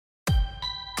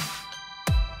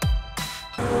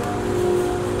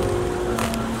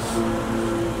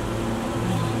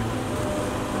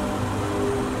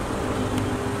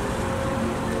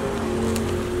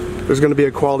There's going to be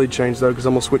a quality change though, because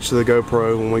I'm going to switch to the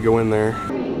GoPro when we go in there.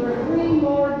 For 3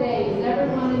 more days,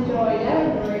 everyone enjoyed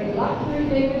every luxury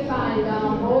they could find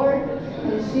on board,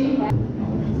 and she had...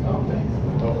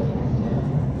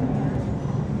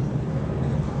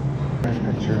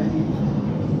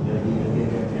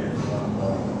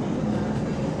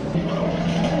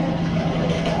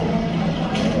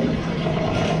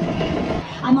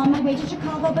 I'm on my way to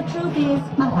Chicago, but truth is,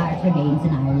 my heart remains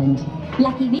in Ireland.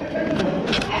 Lucky me.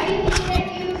 Everything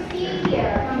that you see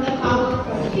here, from the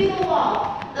columns to the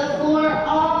wall, the floor,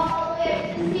 all the way up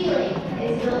to the ceiling,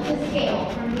 is built to scale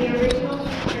from the original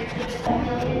structure to $1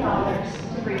 million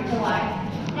to bring to life.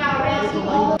 Now, around the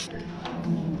wall.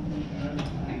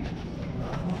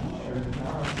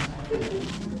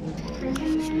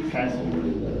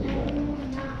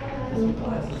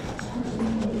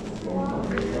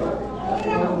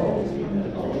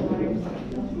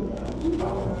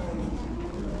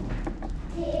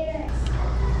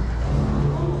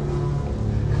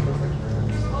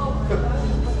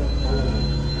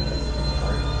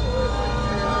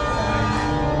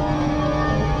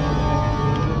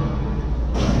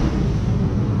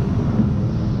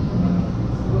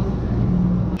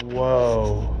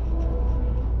 Whoa.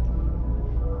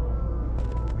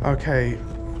 Okay,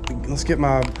 let's get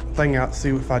my thing out, see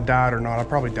if I died or not. I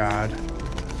probably died.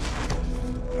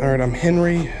 All right, I'm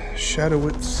Henry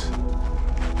Shadowitz.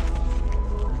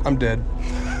 I'm dead.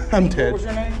 I'm dead. What was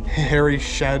your name? Harry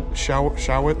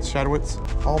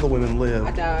Shadowitz. All the women live.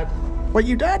 I died. Wait,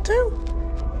 you died too?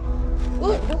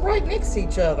 Look, they're right next to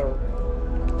each other.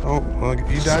 Oh, well,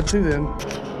 you died too then.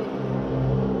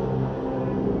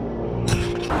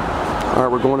 All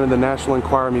right, we're going to the National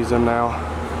Enquirer Museum now.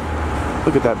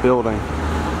 Look at that building.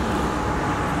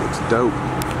 Looks dope.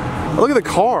 Oh, look at the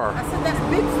car. I said that's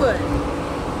Bigfoot.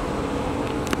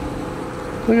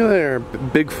 Look at there,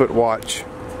 Bigfoot watch.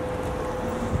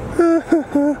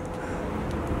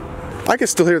 I can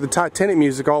still hear the Titanic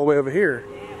music all the way over here.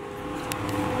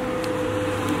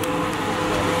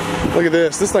 Look at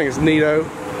this. This thing is neato.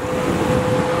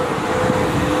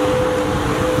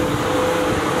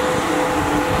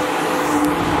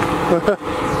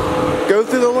 Go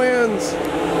through the lens.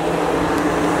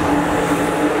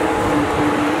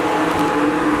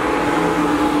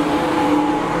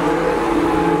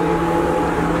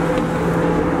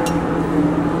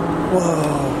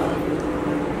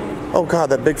 Whoa. Oh God,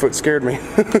 that Bigfoot scared me.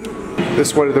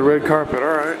 This way to the red carpet, all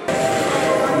right.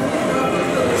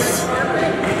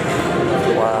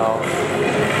 Wow.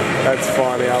 That's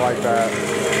funny, I like that.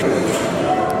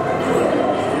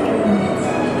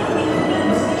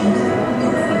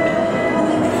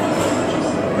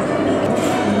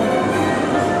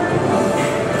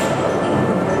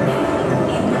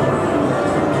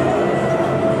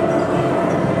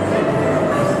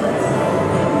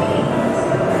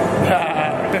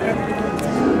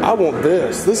 I want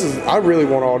this. I really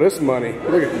want all this money.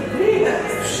 Look at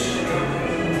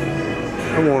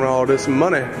I want all this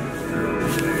money.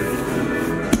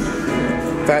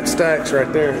 Fat stacks right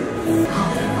there.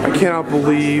 I cannot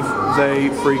believe they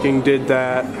freaking did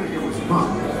that.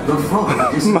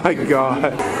 Oh my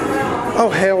God. Oh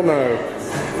hell no.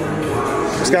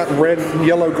 It's got red,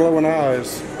 yellow glowing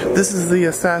eyes. This is the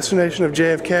assassination of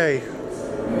JFK.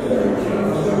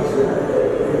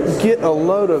 Get a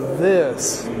load of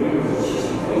this.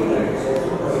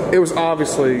 It was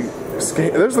obviously,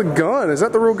 there's the gun. Is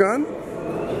that the real gun?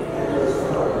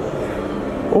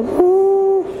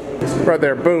 Ooh. Right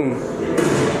there, boom.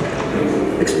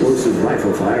 Explosive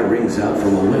rifle fire rings out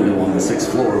from a window on the 6th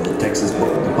floor of the Texas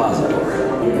Book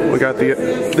Depository. We got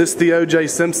this the O.J.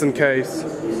 Simpson case.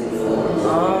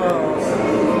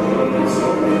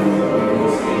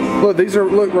 Look,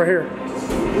 look right here.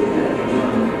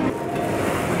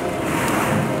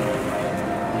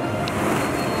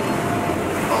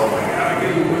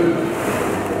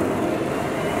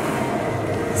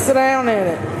 Sit down in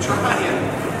it. Trying.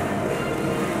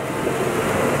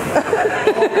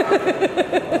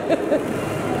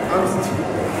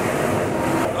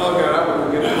 Oh God, I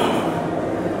wouldn't get out.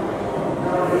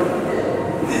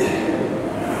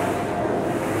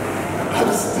 I'm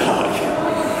stuck.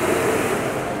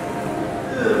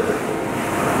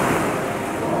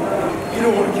 You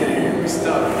don't want to get here, you're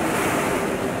stuck.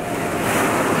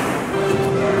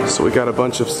 So we got a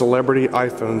bunch of celebrity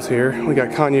iPhones here. We got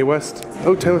Kanye West.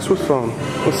 Oh, Taylor Swift's phone.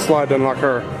 Let's slide to unlock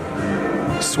her.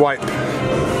 Swipe.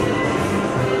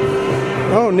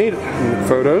 Oh, neat.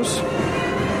 Photos.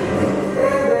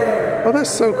 Oh, that's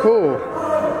so cool.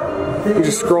 You can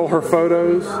just scroll her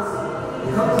photos.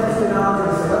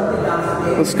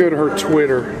 Let's go to her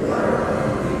Twitter.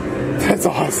 That's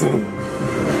awesome.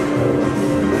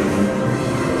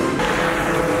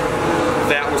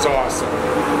 was awesome.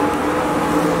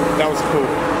 That was cool.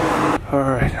 All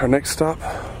right, our next stop,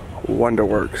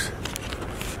 Wonderworks.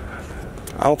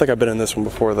 I don't think I've been in this one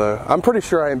before though. I'm pretty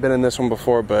sure I ain't been in this one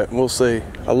before, but we'll see.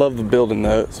 I love the building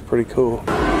though, it's pretty cool.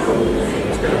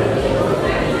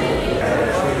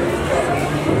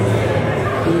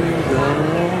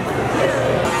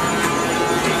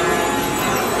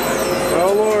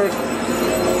 Oh Lord.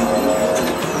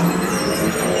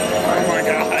 Oh my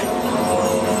God.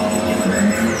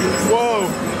 Whoa.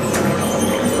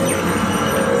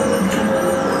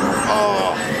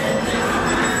 Oh.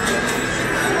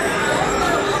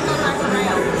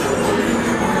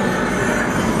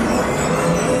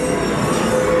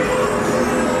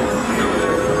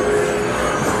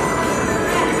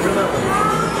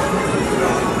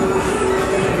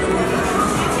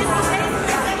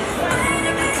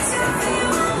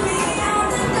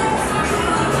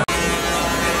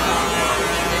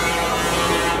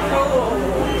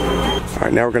 All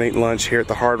right, now we're gonna eat lunch here at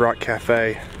the Hard Rock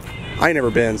Cafe. I ain't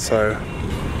never been, so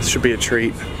this should be a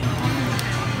treat.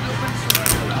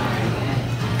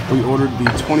 We ordered the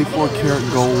 24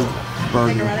 karat gold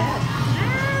burger.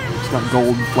 It's got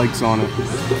gold flakes on it. Look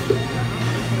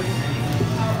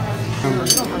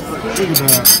at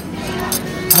that.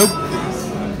 I hope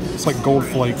it's like gold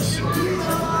flakes.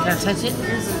 Can I touch it?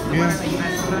 Yeah.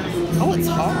 Oh, it's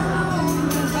hard.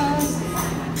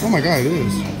 Oh my God, it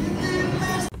is.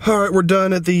 All right, we're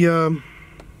done at the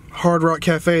Hard Rock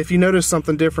Cafe. If you notice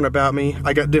something different about me,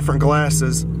 I got different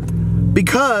glasses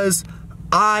because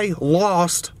I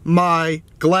lost my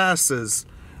glasses.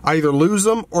 I either lose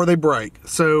them or they break.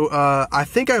 So I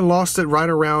think I lost it right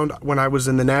around when I was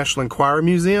in the National Enquirer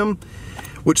Museum,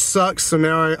 which sucks. So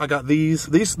now I got these.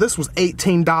 This was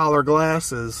 $18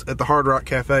 glasses at the Hard Rock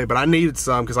Cafe, but I needed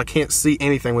some because I can't see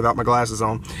anything without my glasses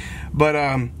on. But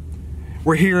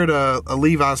we're here at a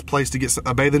Levi's place to get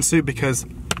a bathing suit because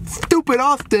stupid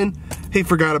Austin, he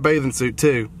forgot a bathing suit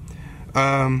too.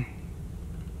 Yeah,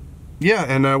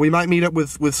 and we might meet up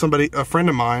with somebody, a friend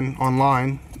of mine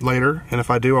online later, and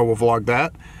if I do, I will vlog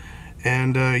that.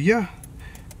 And yeah,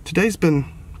 today's been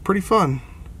pretty fun.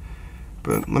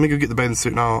 But let me go get the bathing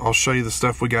suit and I'll show you the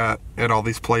stuff we got at all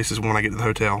these places when I get to the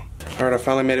hotel. All right, I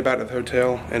finally made it back to the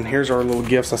hotel, and here's our little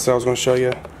gifts I said I was gonna show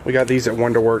you. We got these at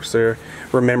Wonderworks there.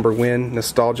 Remember When,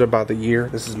 Nostalgia by the Year.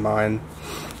 This is mine.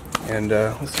 And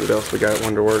let's see what else we got at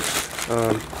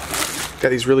Wonderworks. Got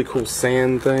these really cool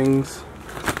sand things.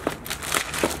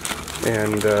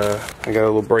 And I got a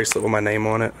little bracelet with my name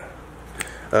on it.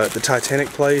 The Titanic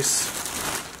place.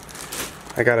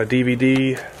 I got a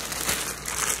DVD.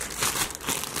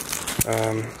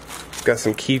 Got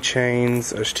some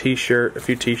keychains, a t-shirt, a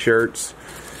few t-shirts,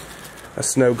 a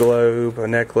snow globe, a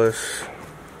necklace.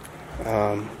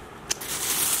 I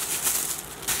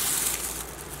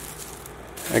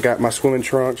got my swimming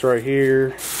trunks right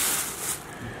here.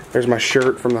 There's my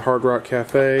shirt from the Hard Rock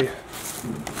Cafe.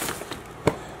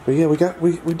 But yeah, we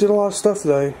did a lot of stuff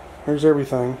today. There's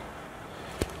everything.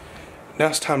 Now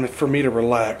it's time for me to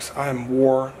relax. I am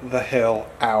wore the hell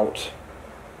out.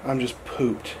 I'm just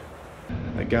pooped.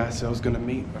 That guy said I was gonna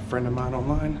meet a friend of mine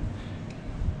online.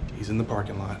 He's in the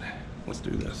parking lot. Let's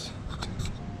do this.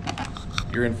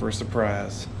 You're in for a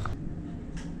surprise.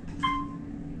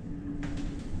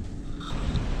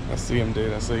 I see him,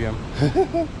 dude. I see him.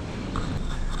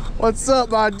 What's up,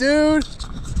 my dude?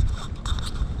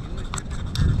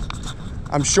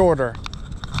 I'm shorter.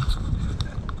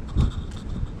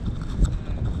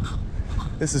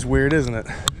 This is weird, isn't it?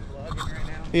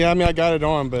 Yeah, I mean, I got it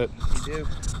on, but... You do?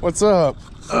 What's up?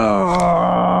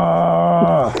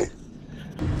 Oh,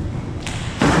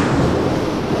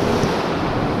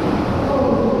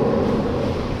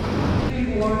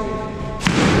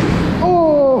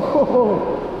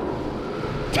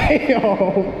 damn!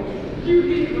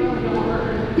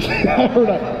 I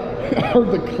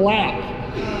heard the clap.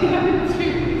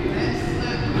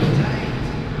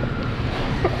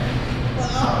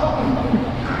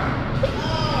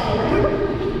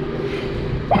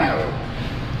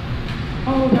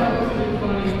 Oh, that was so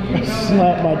funny.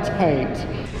 Slap my taint.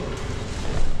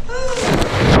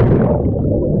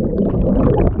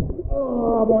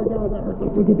 Oh my God, that hurts.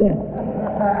 Look at that.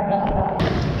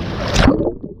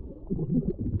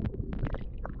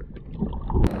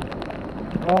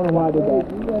 I don't know why I did that.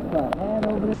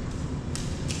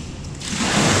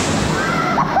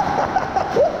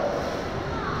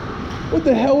 What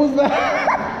the hell was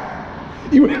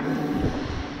that? You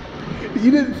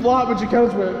didn't flop, but you kind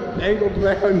of went angled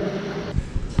down.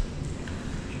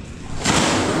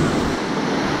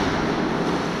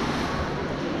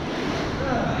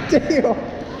 Damn.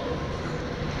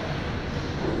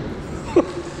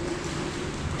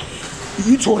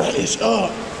 You tore that ish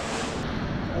up.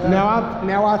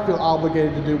 Now I feel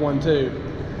obligated to do one too.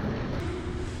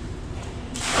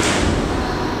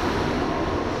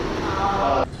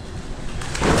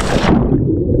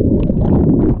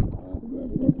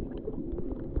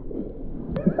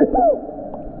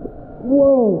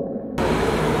 Whoa.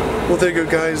 Well, there you go,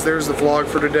 guys. There's the vlog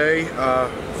for today.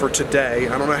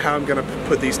 I don't know how I'm gonna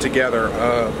put these together,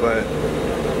 but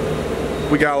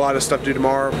we got a lot of stuff to do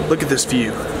tomorrow. Look at this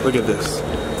view. Look at this.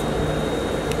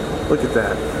 Look at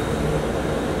that.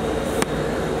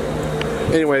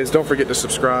 Anyways, don't forget to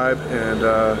subscribe and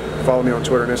follow me on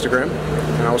Twitter and Instagram.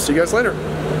 And I will see you guys later.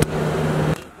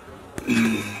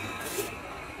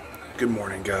 Good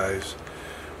morning, guys.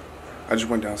 I just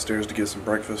went downstairs to get some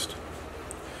breakfast.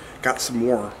 Got some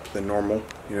more than normal,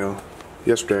 you know.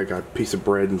 Yesterday I got a piece of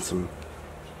bread and some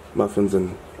muffins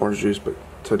and orange juice, but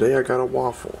today I got a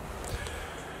waffle.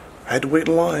 I had to wait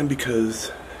in line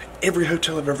because every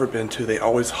hotel I've ever been to, they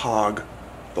always hog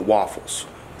the waffles.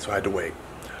 So I had to wait,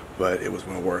 but it was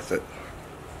well worth it.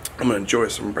 I'm gonna enjoy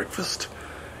some breakfast,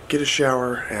 get a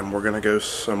shower, and we're gonna go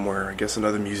somewhere, I guess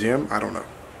another museum, I don't know.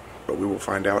 But we will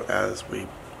find out as we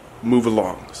move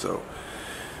along, so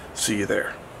see you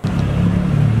there.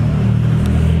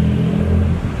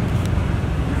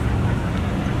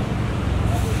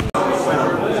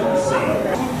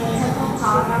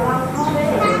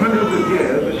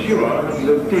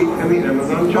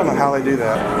 I don't know how they do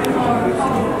that.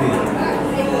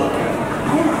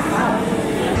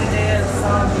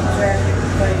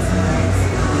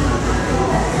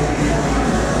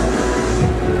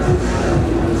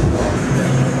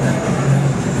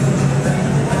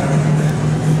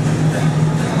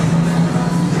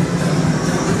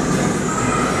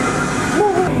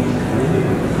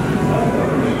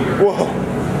 Whoa.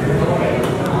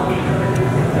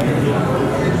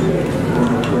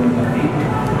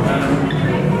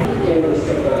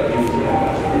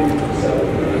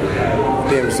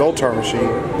 Damn Zoltar machine.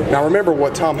 Now remember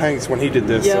what Tom Hanks when he did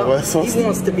this. Yeah, so he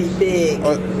wants to be big.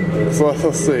 So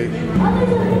let's see.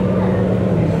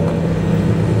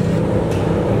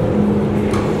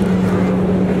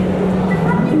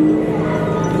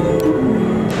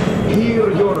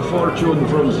 Hear your fortune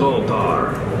from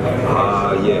Zoltar.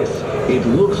 Ah, yes. It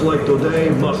looks like today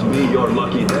must be your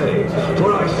lucky day,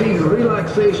 for I see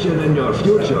relaxation in your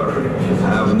future.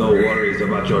 Have no worries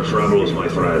about your troubles, my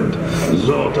friend.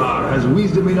 Zoltar has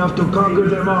wisdom enough to conquer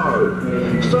them all.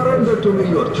 Surrender to me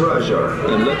your treasure,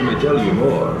 and let me tell you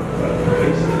more.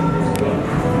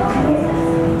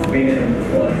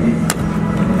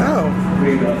 Oh.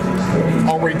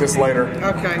 I'll read this later.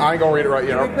 Okay. I ain't gonna read it right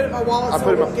yet. Can we put it in my wallet I'll so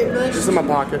put I won't get it much? just in my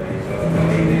pocket.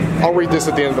 I'll read this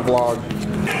at the end of the vlog.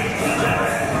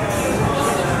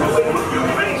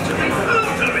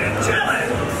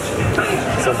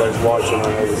 Somebody's watching on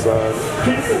the other side.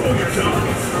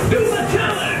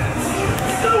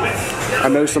 I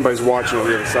know somebody's watching on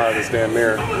the other side of this damn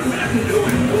mirror.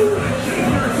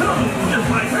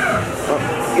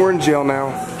 Oh, we're in jail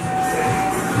now.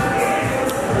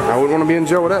 I wouldn't want to be in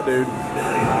jail with that dude.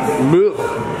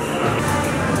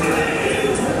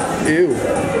 Ew.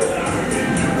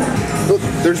 Look,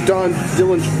 there's John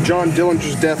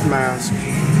Dillinger's death mask.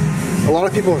 A lot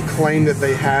of people have claimed that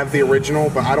they have the original,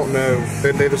 but I don't know.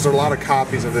 There's a lot of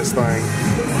copies of this thing.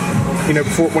 You know,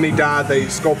 when he died, they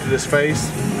sculpted his face.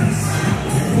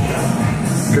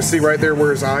 You can see right there where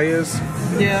his eye is?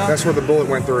 Yeah. That's where the bullet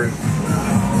went through.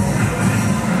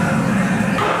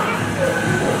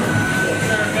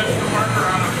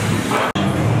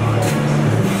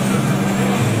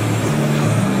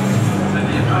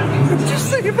 Just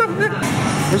think about that.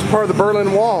 There's part of the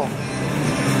Berlin Wall.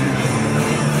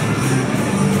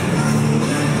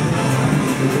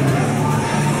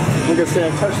 Look at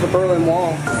that, touch the Berlin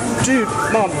Wall. Dude,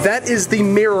 Mom, that is the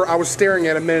mirror I was staring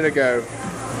at a minute ago.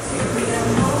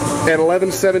 At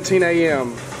 11:17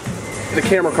 a.m. The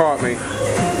camera caught me.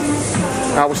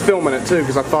 I was filming it too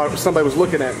because I thought somebody was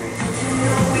looking at me.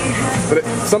 But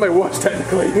somebody was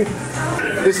technically.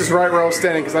 This is right where I was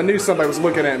standing because I knew somebody was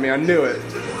looking at me. I knew it.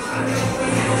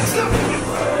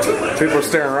 People are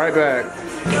staring right back.